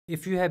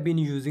If you have been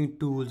using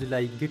tools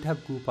like GitHub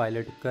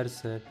Copilot,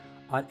 Cursor,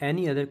 or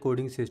any other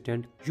coding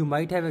assistant, you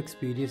might have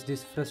experienced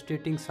this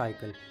frustrating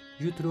cycle.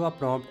 You throw a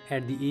prompt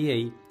at the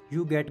AI,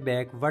 you get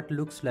back what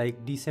looks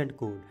like decent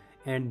code,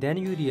 and then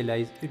you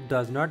realize it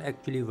does not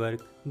actually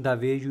work the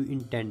way you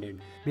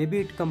intended.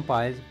 Maybe it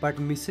compiles but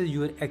misses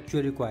your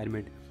actual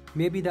requirement.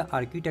 Maybe the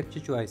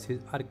architecture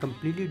choices are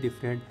completely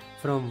different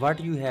from what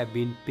you have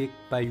been picked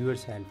by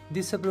yourself.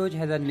 This approach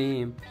has a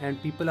name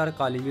and people are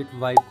calling it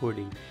vibe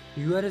coding.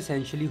 You are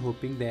essentially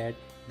hoping that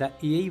the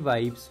AI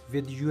vibes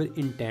with your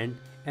intent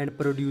and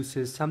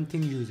produces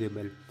something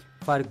usable.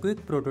 For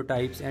quick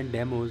prototypes and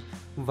demos,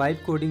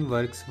 vibe coding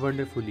works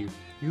wonderfully.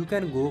 You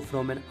can go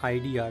from an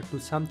idea to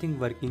something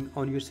working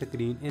on your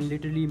screen in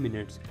literally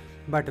minutes.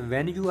 But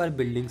when you are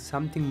building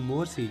something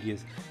more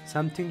serious,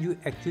 something you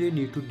actually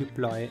need to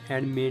deploy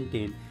and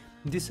maintain,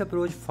 this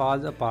approach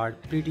falls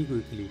apart pretty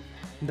quickly.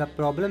 The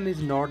problem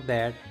is not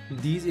that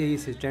these AI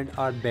assistants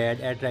are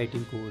bad at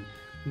writing code.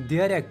 They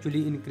are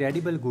actually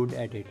incredibly good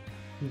at it.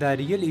 The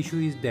real issue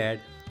is that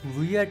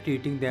we are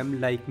treating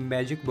them like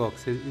magic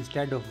boxes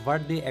instead of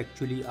what they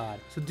actually are.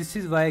 So this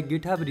is why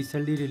GitHub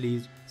recently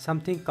released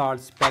something called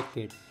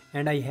SpecKit,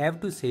 and I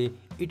have to say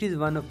it is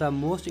one of the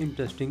most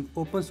interesting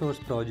open source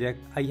projects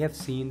I have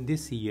seen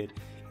this year.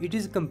 It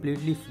is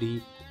completely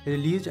free,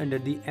 released under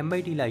the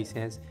MIT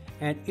license,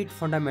 and it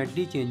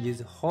fundamentally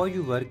changes how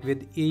you work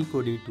with AI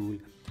coding tool.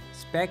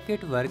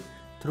 SpecKit works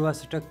through a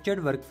structured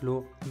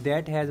workflow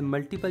that has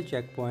multiple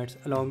checkpoints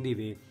along the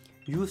way.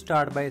 You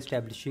start by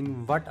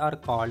establishing what are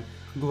called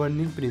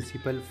governing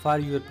principles for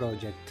your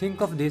project. Think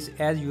of this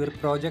as your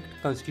project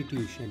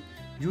constitution.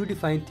 You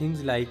define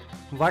things like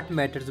what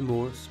matters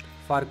most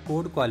for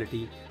code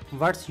quality,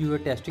 what your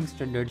testing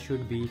standard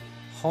should be,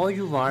 how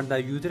you want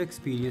the user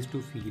experience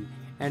to feel,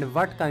 and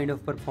what kind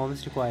of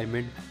performance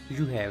requirement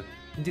you have.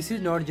 This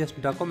is not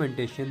just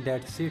documentation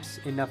that sits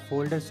in a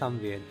folder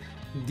somewhere.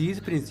 These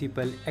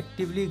principles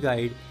actively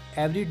guide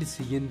every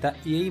decision the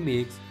AI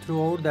makes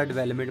throughout the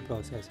development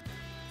process.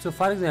 So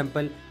for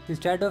example,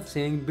 instead of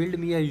saying build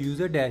me a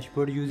user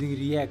dashboard using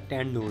React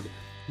and Node,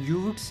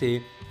 you would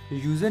say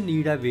user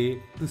need a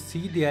way to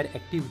see their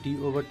activity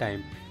over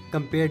time,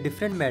 compare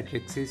different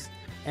matrices,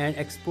 and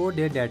export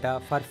their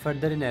data for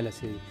further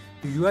analysis.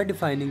 You are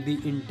defining the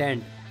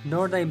intent,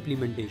 not the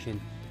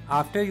implementation.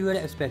 After your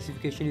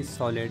specification is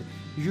solid,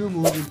 you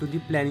move into the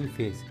planning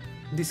phase.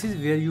 This is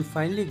where you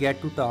finally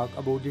get to talk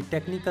about the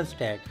technical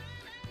stack.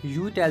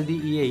 You tell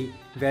the AI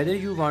whether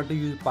you want to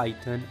use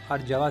Python or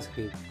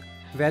JavaScript,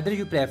 whether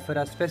you prefer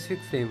a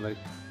specific framework,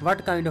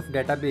 what kind of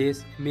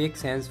database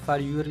makes sense for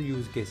your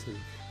use cases.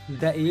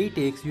 The AI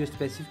takes your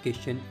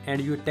specification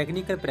and your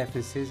technical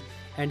preferences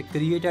and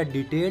create a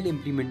detailed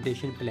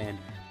implementation plan.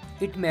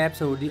 It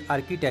maps out the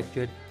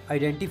architecture,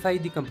 identifies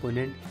the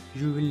component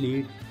you will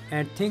need,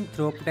 and think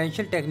through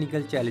potential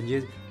technical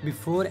challenges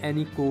before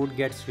any code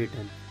gets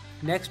written.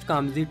 Next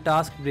comes the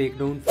task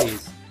breakdown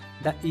phase.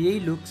 The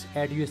AI looks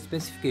at your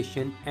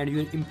specification and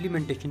your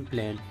implementation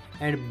plan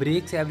and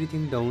breaks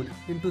everything down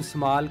into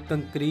small,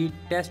 concrete,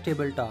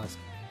 testable tasks.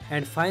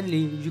 And finally,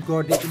 you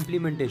got the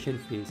implementation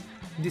phase.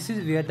 This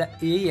is where the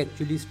AI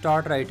actually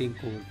starts writing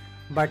code.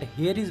 But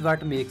here is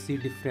what makes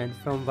it different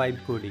from vibe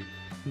coding.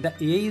 The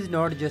AI is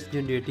not just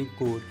generating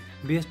code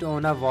based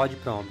on a watch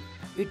prompt.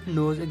 It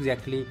knows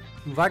exactly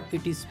what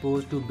it is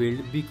supposed to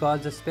build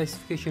because the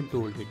specification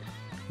told it.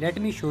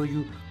 Let me show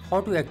you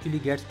how to actually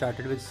get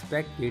started with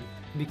SpecKit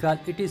because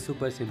it is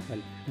super simple.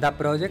 The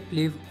project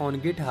lives on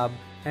GitHub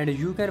and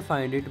you can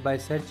find it by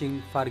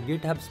searching for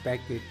GitHub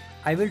SpecKit.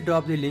 I will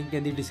drop the link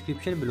in the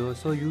description below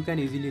so you can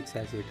easily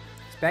access it.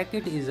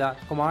 SpecKit is a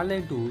command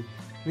line tool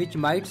which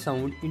might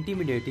sound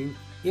intimidating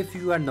if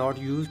you are not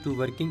used to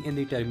working in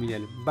the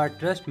terminal, but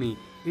trust me,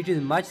 it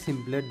is much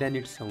simpler than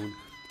it sounds.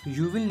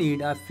 You will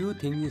need a few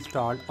things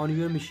installed on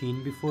your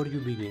machine before you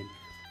begin.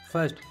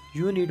 First,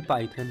 you need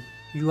Python.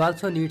 You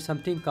also need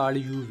something called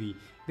UV,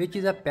 which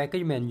is a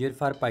package manager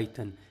for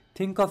Python.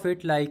 Think of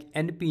it like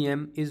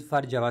npm is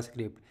for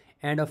JavaScript.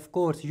 And of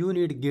course, you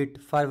need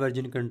Git for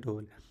version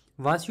control.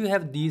 Once you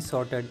have these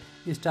sorted,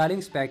 installing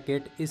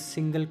SpecKit is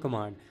single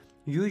command.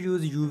 You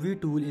use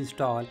UV tool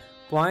install,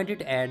 point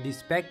it at the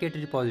SpecKit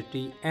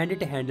repository, and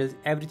it handles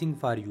everything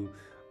for you.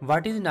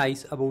 What is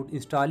nice about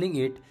installing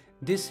it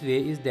this way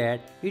is that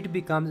it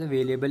becomes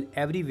available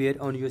everywhere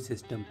on your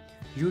system.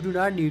 You do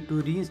not need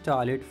to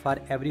reinstall it for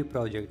every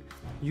project.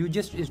 You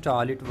just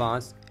install it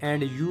once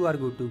and you are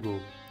good to go.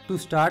 To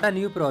start a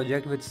new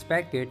project with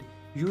SpecKit,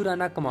 you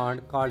run a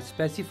command called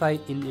specify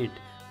init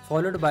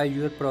followed by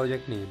your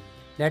project name.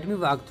 Let me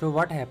walk through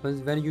what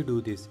happens when you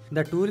do this.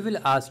 The tool will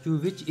ask you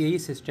which AI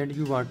assistant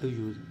you want to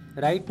use.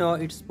 Right now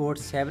it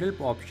supports several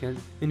options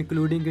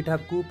including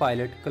GitHub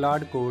Copilot,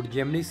 Cloud Code,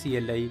 Gemini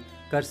CLI,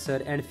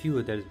 Cursor and few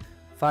others.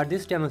 For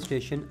this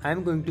demonstration I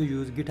am going to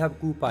use GitHub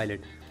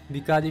Copilot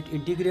because it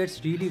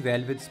integrates really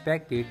well with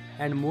SpecKit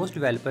and most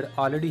developers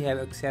already have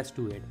access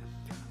to it.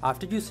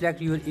 After you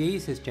select your AI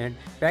assistant,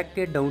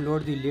 SpecKit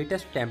downloads the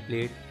latest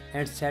template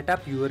and set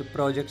up your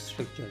project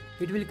structure.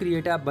 It will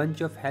create a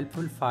bunch of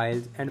helpful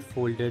files and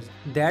folders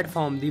that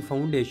form the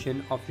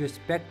foundation of your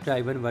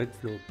spec-driven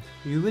workflow.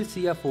 You will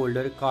see a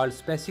folder called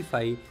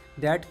Specify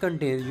that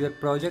contains your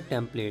project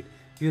template,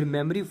 your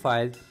memory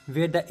files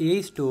where the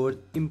AI stores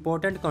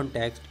important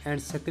context,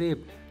 and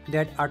script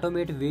that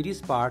automate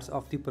various parts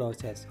of the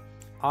process.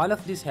 All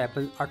of this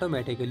happens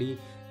automatically.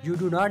 You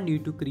do not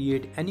need to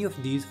create any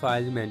of these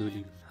files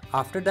manually.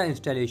 After the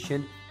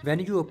installation, when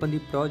you open the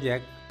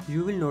project,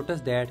 you will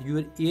notice that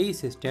your AI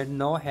assistant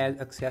now has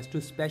access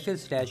to special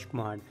 /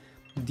 command.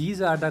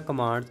 These are the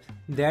commands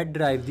that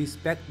drive the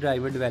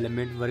spec-driven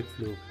development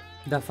workflow.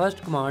 The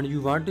first command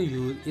you want to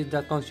use is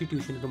the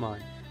constitution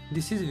command.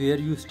 This is where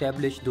you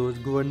establish those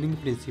governing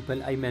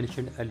principles I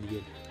mentioned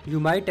earlier. You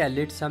might tell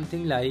it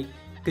something like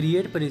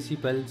create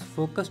principles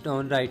focused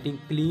on writing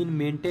clean,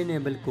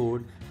 maintainable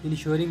code,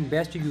 ensuring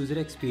best user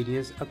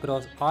experience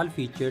across all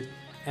features,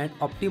 and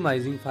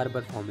optimizing for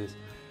performance.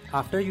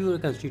 After your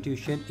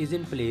constitution is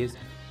in place,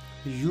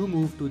 you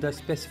move to the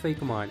specify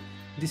command.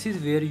 This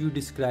is where you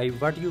describe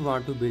what you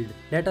want to build.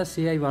 Let us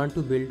say I want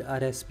to build a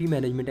recipe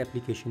management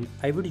application.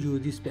 I would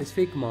use the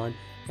specify command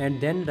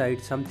and then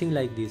write something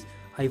like this.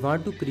 I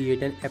want to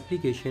create an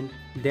application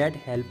that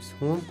helps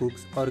home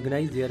cooks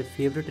organize their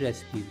favorite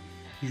recipes.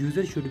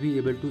 Users should be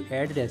able to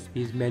add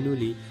recipes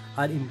manually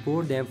or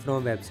import them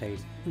from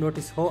websites.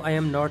 Notice how I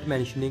am not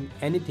mentioning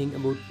anything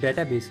about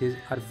databases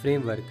or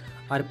framework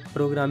or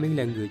programming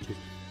languages.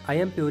 I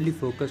am purely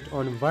focused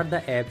on what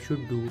the app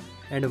should do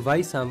and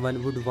why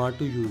someone would want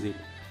to use it.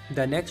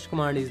 The next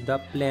command is the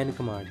plan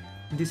command.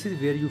 This is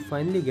where you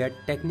finally get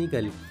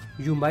technical.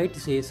 You might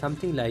say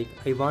something like,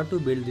 I want to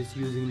build this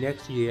using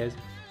Next.js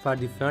for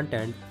the front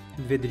end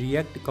with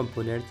React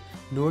components,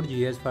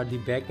 Node.js for the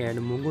backend,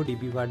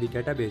 MongoDB for the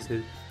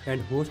databases, and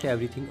host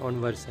everything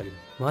on Vercel.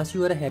 Once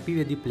you are happy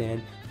with the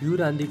plan, you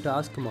run the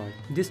task command.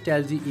 This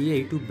tells the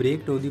AI to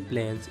break down the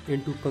plans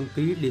into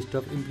concrete list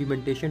of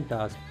implementation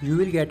tasks. You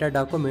will get a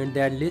document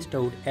that lists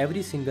out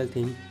every single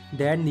thing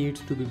that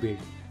needs to be built,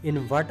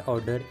 in what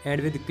order,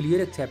 and with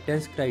clear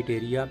acceptance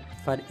criteria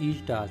for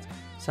each task.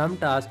 Some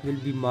tasks will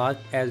be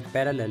marked as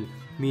parallel,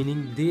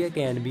 meaning they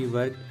can be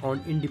worked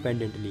on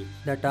independently.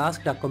 The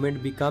task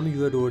document becomes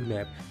your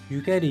roadmap.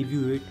 You can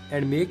review it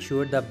and make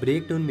sure the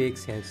breakdown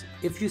makes sense.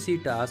 If you see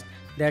tasks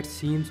that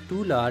seems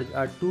too large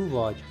or too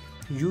vast,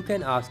 you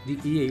can ask the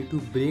AI to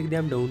break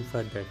them down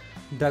further.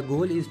 The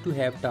goal is to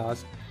have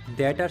tasks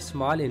that are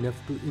small enough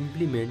to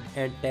implement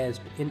and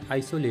test in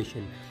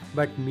isolation,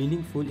 but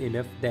meaningful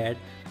enough that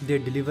they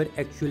deliver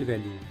actual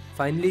value.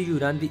 Finally, you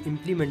run the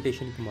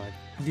implementation command.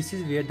 This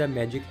is where the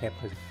magic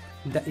happens.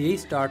 The AI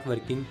starts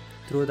working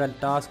through the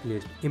task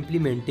list,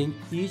 implementing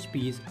each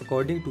piece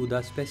according to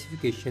the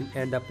specification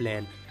and the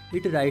plan.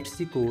 It writes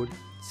the code,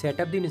 sets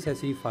up the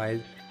necessary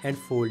files and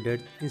folders,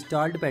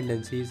 installs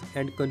dependencies,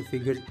 and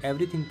configures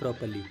everything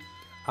properly.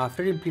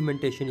 After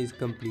implementation is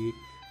complete,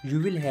 you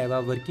will have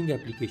a working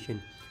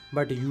application,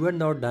 but you are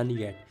not done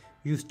yet.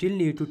 You still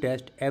need to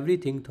test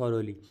everything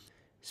thoroughly,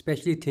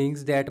 especially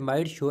things that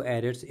might show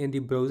errors in the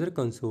browser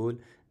console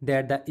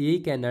that the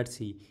AI cannot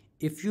see.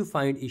 If you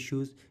find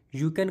issues,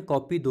 you can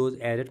copy those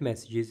error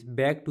messages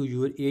back to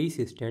your AI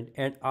assistant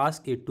and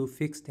ask it to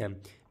fix them.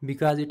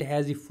 Because it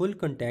has the full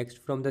context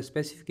from the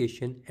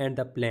specification and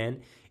the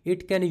plan,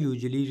 it can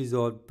usually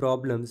resolve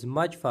problems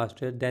much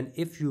faster than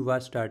if you were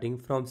starting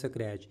from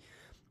scratch.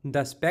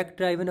 The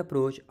spec-driven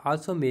approach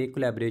also makes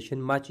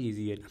collaboration much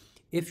easier.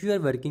 If you are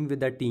working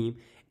with a team,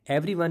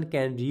 everyone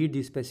can read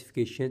the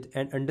specifications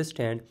and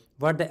understand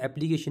what the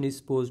application is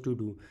supposed to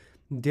do.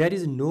 There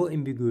is no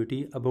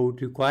ambiguity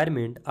about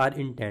requirement or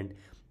intent.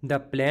 The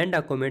plan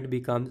document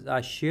becomes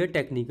a shared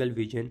technical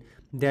vision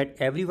that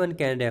everyone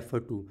can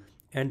refer to,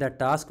 and the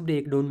task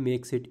breakdown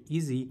makes it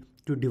easy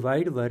to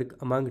divide work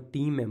among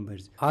team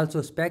members.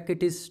 Also,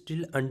 SpecKit is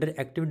still under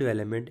active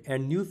development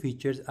and new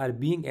features are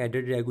being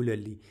added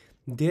regularly.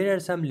 There are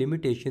some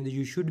limitations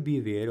you should be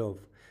aware of.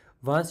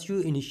 Once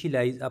you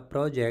initialize a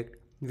project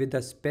with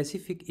a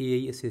specific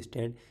AI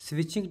assistant,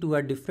 switching to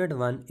a different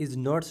one is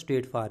not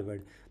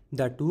straightforward.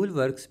 The tool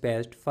works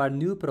best for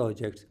new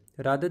projects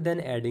rather than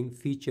adding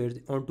features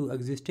onto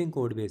existing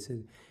code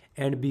bases.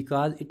 And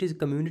because it is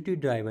community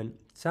driven,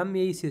 some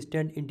AI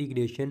assistant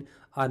integration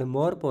are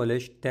more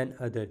polished than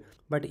others.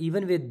 But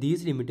even with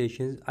these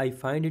limitations, I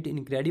find it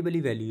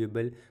incredibly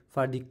valuable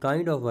for the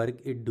kind of work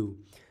it do.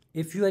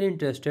 If you are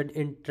interested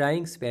in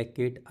trying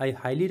SpecKit, I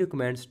highly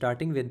recommend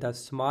starting with the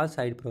small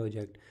side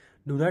project.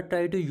 Do not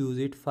try to use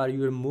it for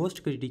your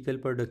most critical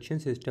production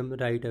system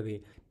right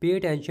away. Pay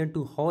attention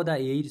to how the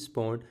AI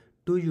responds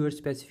to your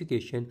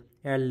specification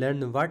and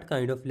learn what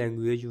kind of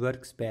language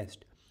works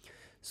best.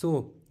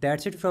 So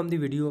that's it from the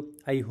video.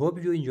 I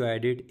hope you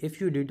enjoyed it. If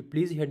you did,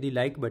 please hit the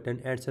like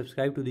button and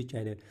subscribe to the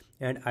channel,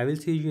 and I will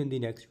see you in the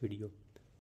next video.